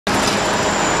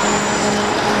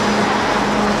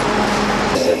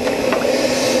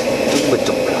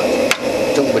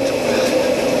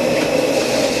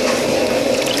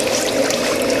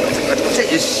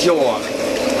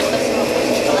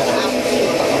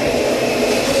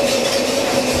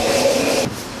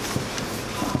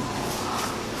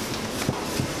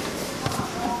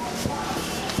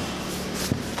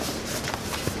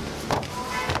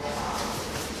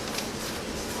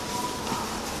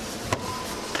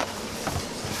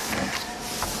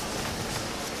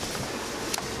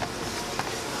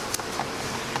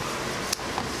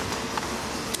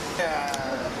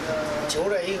就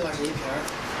这一个是一片儿。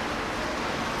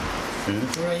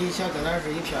就这一小疙瘩是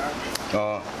一片儿。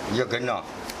哦，一根呐。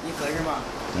一根是吧？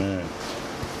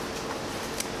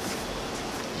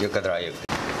一疙瘩一根。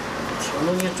听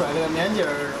着你拽这个面筋儿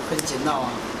很劲道啊。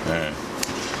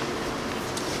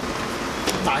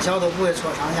大小都不会错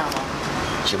上下吗？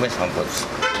基本上不错，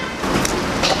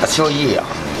大小一样。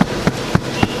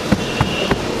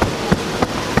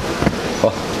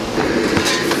好。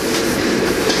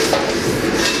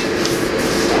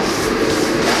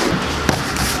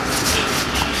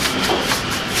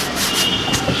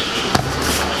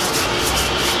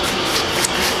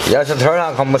夜市摊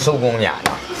上可没手工面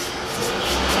呢。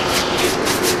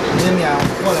你的面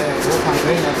和嘞，我看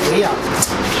跟人家不一样。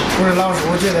不是老师，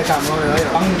我觉得干不了这个，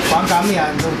光干面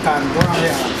都干多长时间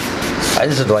了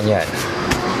？30多年了。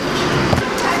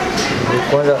你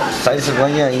光这30多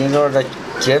年，你说在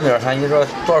街面上，你说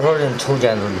多少人瞅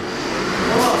见都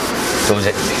认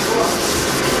得。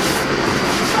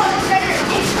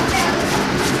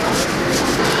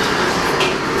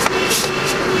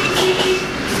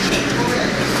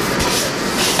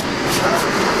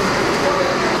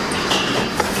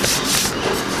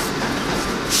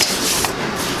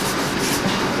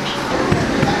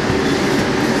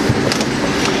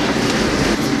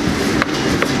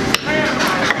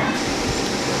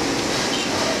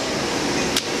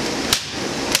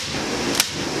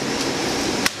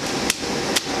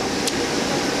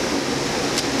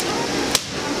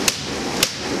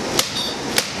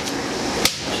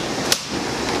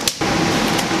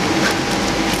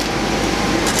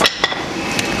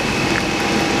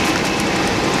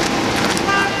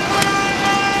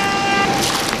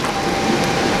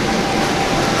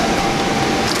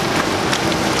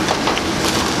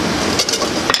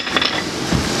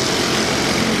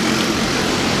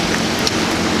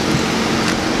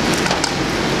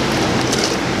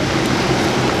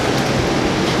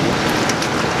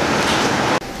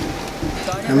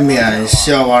面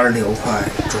小碗6块，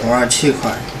中碗7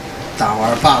块，大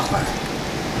碗8块。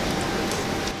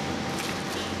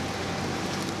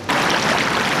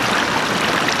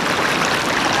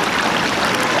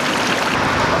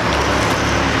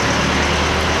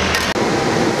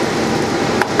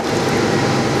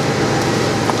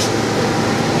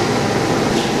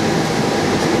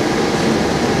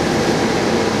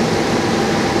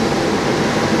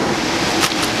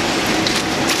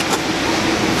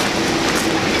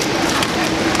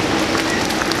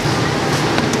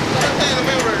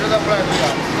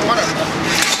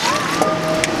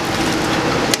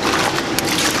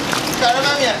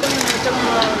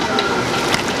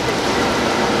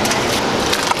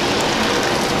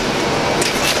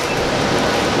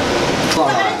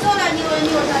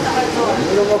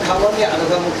我看我面都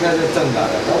可不开始整着了，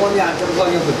那我面整个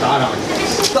就不搭上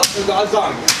去，倒是搞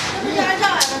脏的。你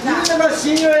那个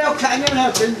新人要看见那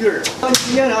真句儿，到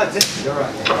新人上真句儿。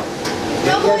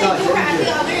要不一句话不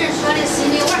要跟人说的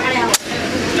心里话了。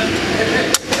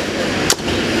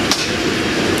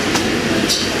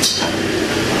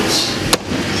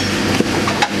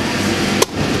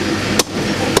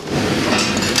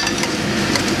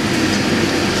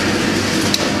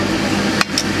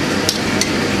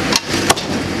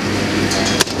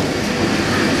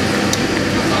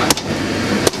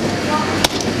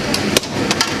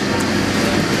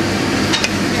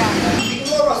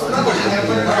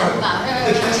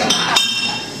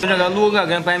这个卤鹅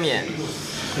跟白面，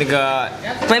那个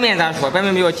白面咋说？白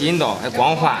面比较筋道，还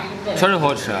光滑，确实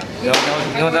好吃。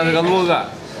然后咱这个卤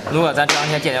鹅咱这两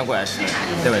天天天过来吃，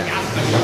对不对？